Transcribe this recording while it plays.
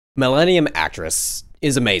Millennium Actress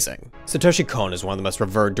is amazing. Satoshi Kon is one of the most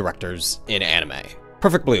revered directors in anime.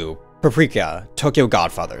 Perfect Blue, Paprika, Tokyo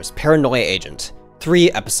Godfathers, Paranoia Agent,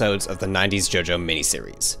 3 episodes of the 90s JoJo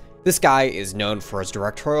miniseries. This guy is known for his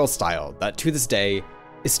directorial style that to this day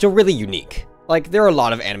is still really unique. Like, there are a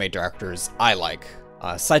lot of anime directors I like.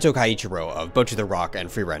 Saito Kaiichiro of Bocchi the Rock and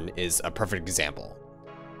Frieren is a perfect example.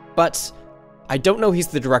 But I don't know he's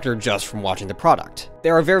the director just from watching the product.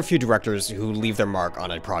 There are very few directors who leave their mark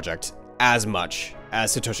on a project as much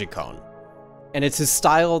as Satoshi Kon. And it's his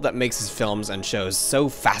style that makes his films and shows so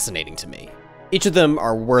fascinating to me. Each of them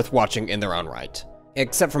are worth watching in their own right,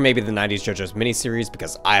 except for maybe the 90s JoJo's miniseries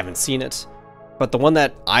because I haven't seen it, but the one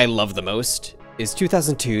that I love the most is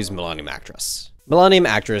 2002's Millennium Actress. Millennium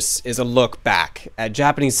Actress is a look back at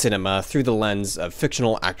Japanese cinema through the lens of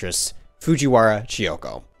fictional actress Fujiwara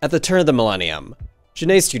Chiyoko. At the turn of the millennium,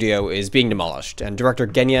 Jinei's studio is being demolished, and director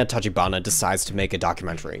Genya Tachibana decides to make a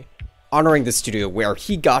documentary, honoring the studio where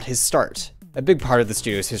he got his start. A big part of the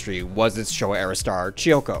studio's history was its Showa-era star,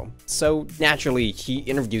 Chiyoko, so naturally he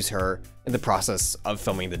interviews her in the process of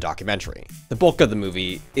filming the documentary. The bulk of the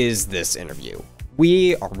movie is this interview.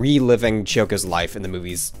 We are reliving Chiyoko's life in the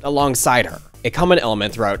movies alongside her. A common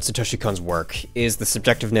element throughout Satoshi Kon's work is the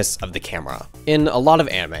subjectiveness of the camera. In a lot of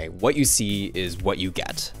anime, what you see is what you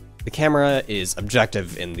get. The camera is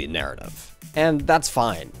objective in the narrative. And that's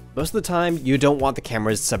fine. Most of the time, you don't want the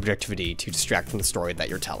camera's subjectivity to distract from the story that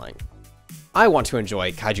you're telling. I want to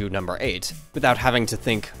enjoy Kaiju number 8 without having to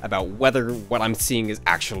think about whether what I'm seeing is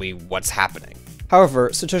actually what's happening. However,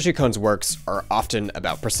 Satoshi Kon's works are often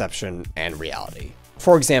about perception and reality.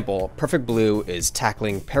 For example, Perfect Blue is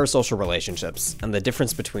tackling parasocial relationships and the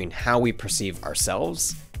difference between how we perceive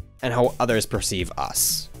ourselves and how others perceive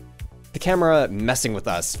us. The camera messing with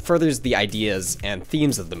us furthers the ideas and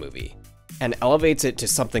themes of the movie, and elevates it to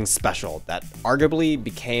something special that arguably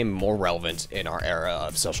became more relevant in our era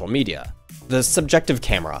of social media. The subjective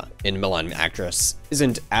camera in Millennium Actress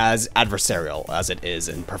isn't as adversarial as it is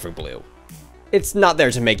in Perfect Blue. It's not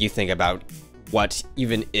there to make you think about what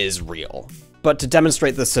even is real, but to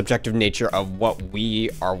demonstrate the subjective nature of what we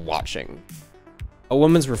are watching. A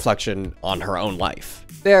woman's reflection on her own life.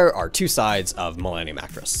 There are 2 sides of Millennium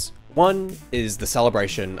Actress. One is the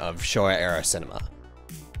celebration of Showa-era cinema,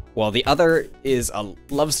 while the other is a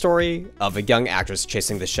love story of a young actress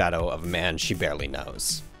chasing the shadow of a man she barely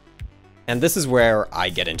knows. And this is where I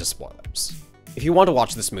get into spoilers. If you want to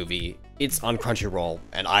watch this movie, it's on Crunchyroll,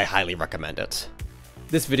 and I highly recommend it.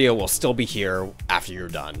 This video will still be here after you're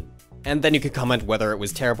done, and then you can comment whether it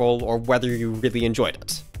was terrible or whether you really enjoyed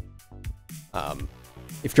it.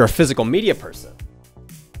 If you're a physical media person,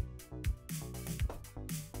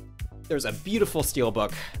 there's a beautiful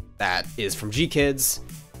steelbook that is from G-Kids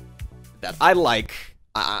that I like.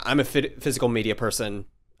 I'm a physical media person.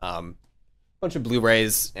 Bunch of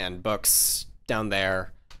Blu-rays and books down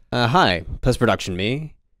there. Hi, post-production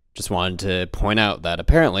me. Just wanted to point out that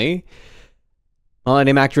apparently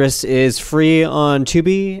Millennium Actress is free on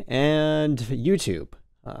Tubi and YouTube.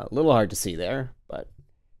 A little hard to see there, but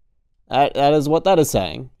that is what that is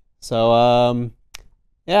saying. So,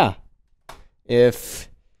 yeah. If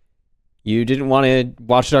you didn't want to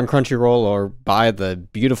watch it on Crunchyroll or buy the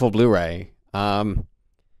beautiful Blu-ray,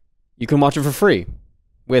 you can watch it for free.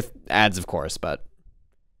 With ads, of course, but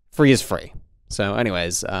free is free. So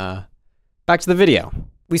anyways, back to the video.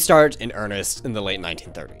 We start in earnest in the late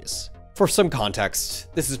 1930s. For some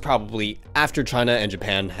context, this is probably after China and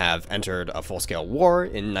Japan have entered a full-scale war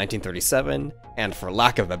in 1937, and for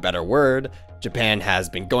lack of a better word, Japan has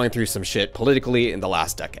been going through some shit politically in the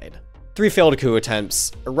last decade. 3 failed coup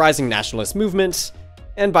attempts, a rising nationalist movement,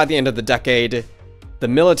 and by the end of the decade, the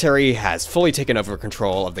military has fully taken over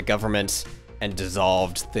control of the government and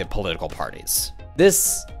dissolved the political parties.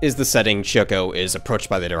 This is the setting Chiyoko is approached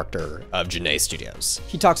by the director of Jinei Studios.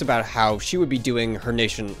 He talks about how she would be doing her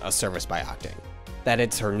nation a service by acting, that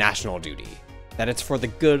it's her national duty, that it's for the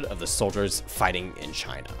good of the soldiers fighting in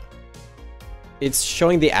China. It's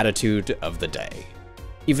showing the attitude of the day,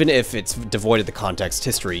 even if it's devoid of the context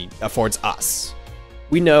history affords us.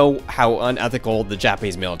 We know how unethical the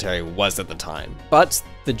Japanese military was at the time, but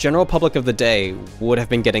the general public of the day would have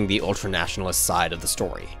been getting the ultra-nationalist side of the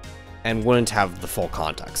story, and wouldn't have the full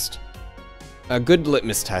context. A good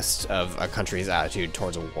litmus test of a country's attitude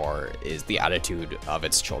towards a war is the attitude of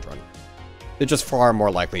its children. They're just far more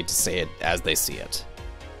likely to say it as they see it.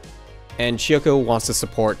 And Chiyoko wants to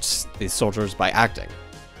support the soldiers by acting.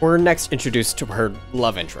 We're next introduced to her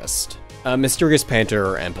love interest, a mysterious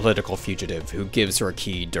painter and political fugitive who gives her a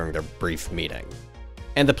key during their brief meeting.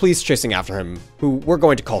 And the police chasing after him, who we're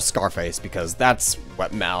going to call Scarface because that's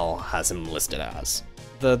what Mal has him listed as.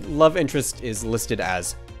 The love interest is listed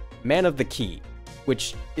as Man of the Key,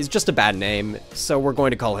 which is just a bad name, so we're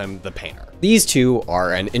going to call him the Painter. These two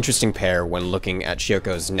are an interesting pair when looking at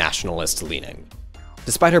Chiyoko's nationalist leaning.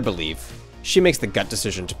 Despite her belief, she makes the gut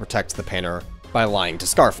decision to protect the Painter by lying to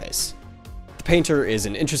Scarface. The Painter is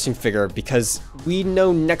an interesting figure because we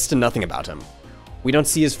know next to nothing about him. We don't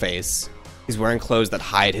see his face, he's wearing clothes that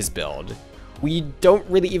hide his build. We don't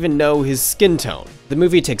really even know his skin tone. The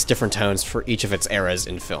movie takes different tones for each of its eras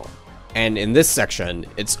in film. And in this section,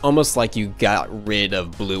 it's almost like you got rid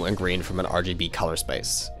of blue and green from an RGB color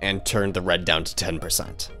space and turned the red down to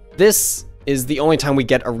 10%. This is the only time we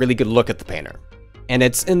get a really good look at the Painter, and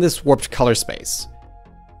it's in this warped color space.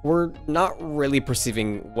 We're not really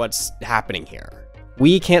perceiving what's happening here.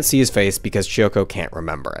 We can't see his face because Chiyoko can't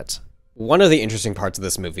remember it. One of the interesting parts of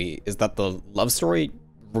this movie is that the love story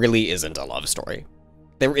really isn't a love story.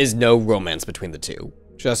 There is no romance between the two,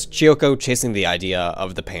 just Chiyoko chasing the idea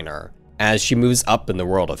of the Painter as she moves up in the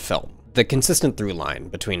world of film. The consistent through line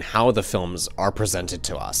between how the films are presented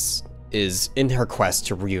to us is in her quest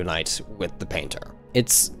to reunite with the Painter.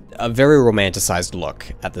 It's a very romanticized look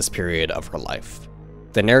at this period of her life.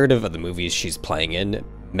 The narrative of the movies she's playing in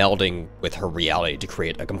melding with her reality to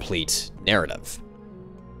create a complete narrative.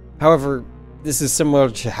 However, this is similar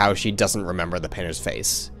to how she doesn't remember the Painter's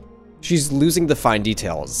face. She's losing the fine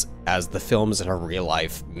details as the films and her real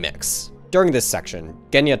life mix. During this section,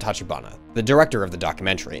 Genya Tachibana, the director of the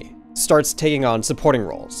documentary, starts taking on supporting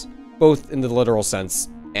roles, both in the literal sense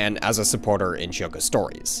and as a supporter in Chiyoko's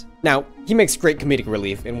stories. Now, he makes great comedic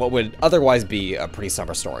relief in what would otherwise be a pretty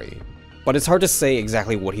somber story, but it's hard to say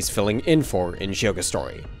exactly what he's filling in for in Chiyoko's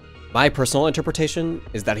story. My personal interpretation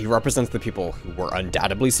is that he represents the people who were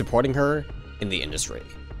undoubtedly supporting her in the industry.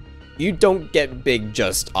 You don't get big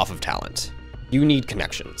just off of talent. You need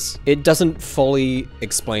connections. It doesn't fully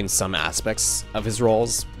explain some aspects of his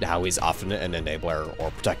roles, how he's often an enabler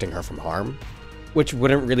or protecting her from harm, which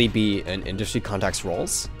wouldn't really be in industry context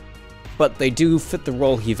roles, but they do fit the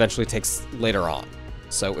role he eventually takes later on,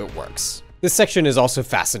 so it works. This section is also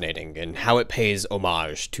fascinating in how it pays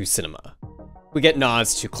homage to cinema. We get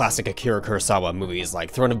nods to classic Akira Kurosawa movies like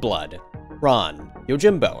Throne of Blood, Ran,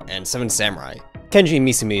 Yojimbo, and Seven Samurai. Kenji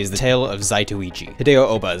Misumi's The Tale of Zaitoichi, Hideo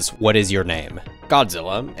Oba's What Is Your Name,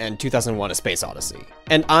 Godzilla, and 2001: A Space Odyssey.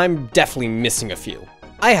 And I'm definitely missing a few.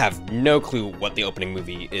 I have no clue what the opening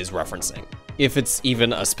movie is referencing, if it's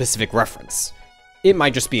even a specific reference. It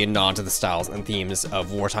might just be a nod to the styles and themes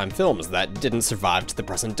of wartime films that didn't survive to the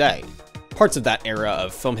present day. Parts of that era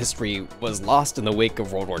of film history was lost in the wake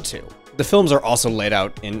of World War II. The films are also laid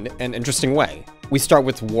out in an interesting way. We start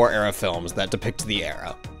with war-era films that depict the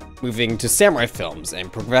era, moving to samurai films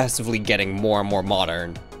and progressively getting more and more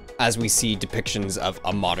modern as we see depictions of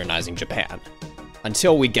a modernizing Japan,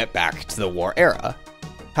 until we get back to the war era.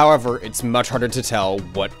 However, it's much harder to tell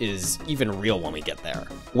what is even real when we get there.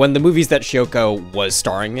 When the movies that Chiyoko was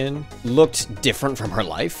starring in looked different from her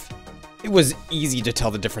life, it was easy to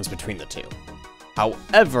tell the difference between the two.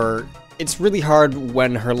 However, it's really hard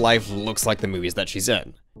when her life looks like the movies that she's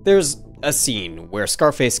in. There's a scene where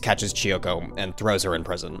Scarface catches Chiyoko and throws her in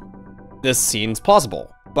prison. This scene's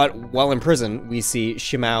plausible, but while in prison, we see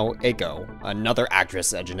Shimao Eiko, another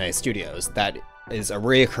actress at Janae Studios that is a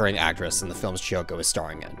recurring actress in the films Chiyoko is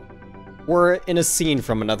starring in. We're in a scene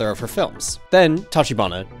from another of her films. Then,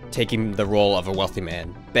 Tachibana, taking the role of a wealthy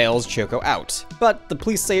man, bails Chiyoko out. But the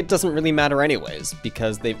police say it doesn't really matter anyways,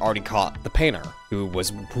 because they've already caught the Painter, who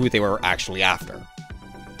they were actually after.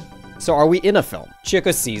 So are we in a film?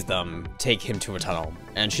 Chiyoko sees them take him to a tunnel,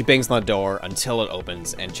 and she bangs on the door until it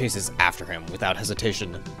opens and chases after him without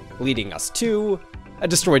hesitation, leading us to a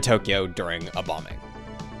destroyed Tokyo during a bombing.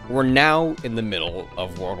 We're now in the middle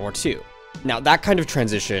of World War II. Now, that kind of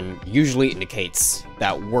transition usually indicates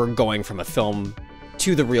that we're going from a film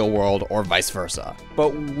to the real world or vice versa, but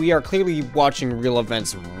we are clearly watching real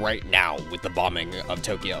events right now with the bombing of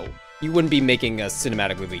Tokyo. You wouldn't be making a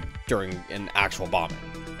cinematic movie during an actual bombing.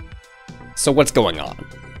 So what's going on?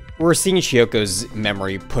 We're seeing Chiyoko's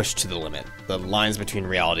memory pushed to the limit, the lines between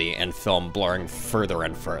reality and film blurring further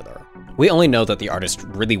and further. We only know that the artist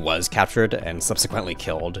really was captured and subsequently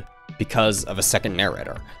killed because of a second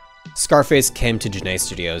narrator. Scarface came to Janae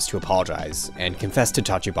Studios to apologize and confessed to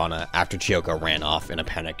Tachibana after Chiyoko ran off in a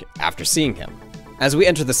panic after seeing him. As we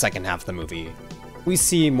enter the second half of the movie, we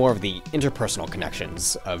see more of the interpersonal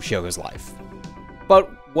connections of Chiyoko's life. But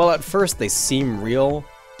while at first they seem real,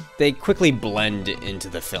 they quickly blend into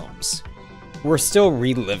the films. We're still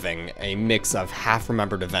reliving a mix of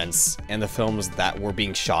half-remembered events and the films that were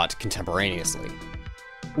being shot contemporaneously.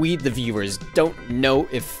 We, the viewers, don't know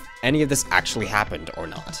if any of this actually happened or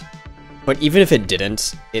not. But even if it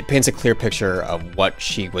didn't, it paints a clear picture of what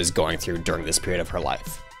she was going through during this period of her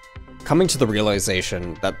life. Coming to the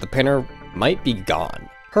realization that the painter might be gone,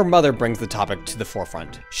 her mother brings the topic to the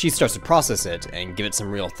forefront. She starts to process it and give it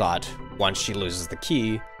some real thought once she loses the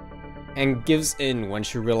key, and gives in when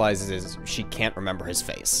she realizes she can't remember his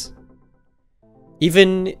face.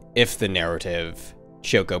 Even if the narrative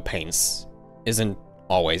Shoko paints isn't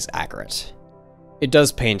always accurate, it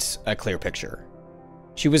does paint a clear picture.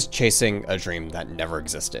 She was chasing a dream that never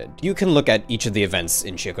existed. You can look at each of the events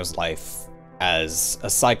in Shoko's life as a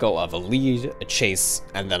cycle of a lead, a chase,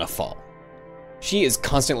 and then a fall. She is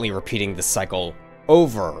constantly repeating this cycle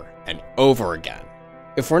over and over again.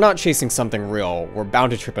 If we're not chasing something real, we're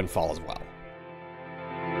bound to trip and fall as well.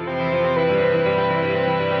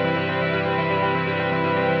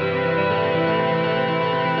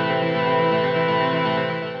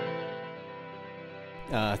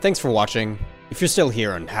 Thanks for watching. If you're still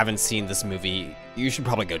here and haven't seen this movie, you should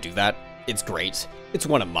probably go do that. It's great. It's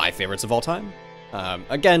one of my favorites of all time.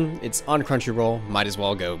 Again, it's on Crunchyroll. Might as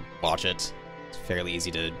well go watch it. It's fairly easy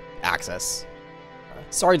to access.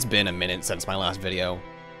 Sorry it's been a minute since my last video.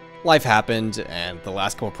 Life happened, and the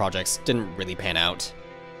last couple projects didn't really pan out.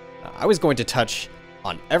 I was going to touch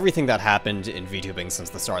on everything that happened in VTubing since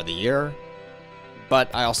the start of the year, but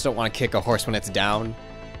I also don't want to kick a horse when it's down,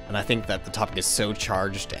 and I think that the topic is so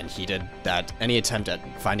charged and heated that any attempt at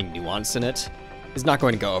finding nuance in it is not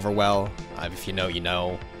going to go over well. If you know, you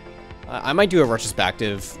know. I might do a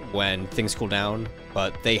retrospective when things cool down,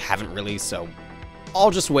 but they haven't really, so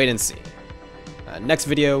I'll just wait and see. Next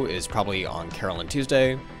video is probably on Carol and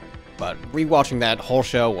Tuesday, but rewatching that whole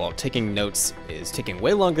show while taking notes is taking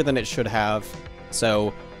way longer than it should have,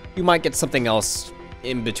 so you might get something else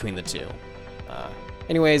in between the two.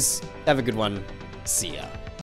 Anyways, have a good one. See ya.